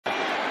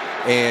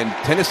and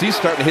Tennessee's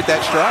starting to hit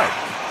that stride.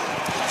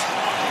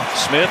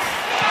 Smith.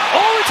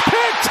 Oh, it's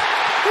picked!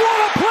 What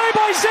a play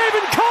by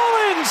Zaven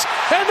Collins!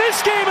 And this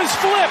game is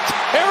flipped.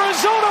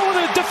 Arizona with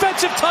a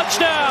defensive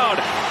touchdown.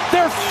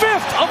 Their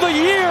 5th of the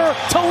year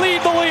to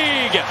lead the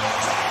league.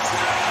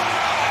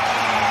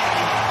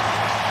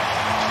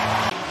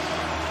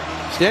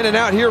 Standing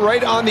out here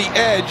right on the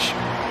edge.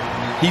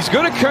 He's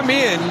going to come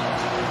in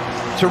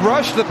to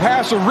rush the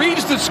passer.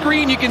 Reads the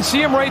screen. You can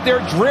see him right there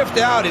drift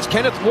out as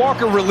Kenneth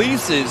Walker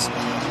releases.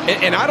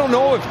 And I don't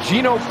know if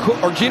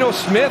Geno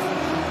Smith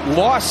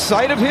lost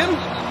sight of him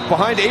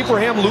behind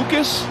Abraham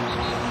Lucas,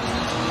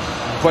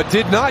 but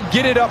did not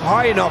get it up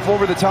high enough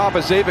over the top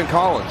of Zaven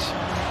Collins.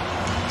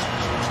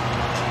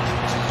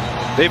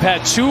 They've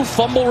had 2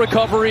 fumble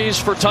recoveries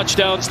for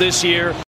touchdowns this year.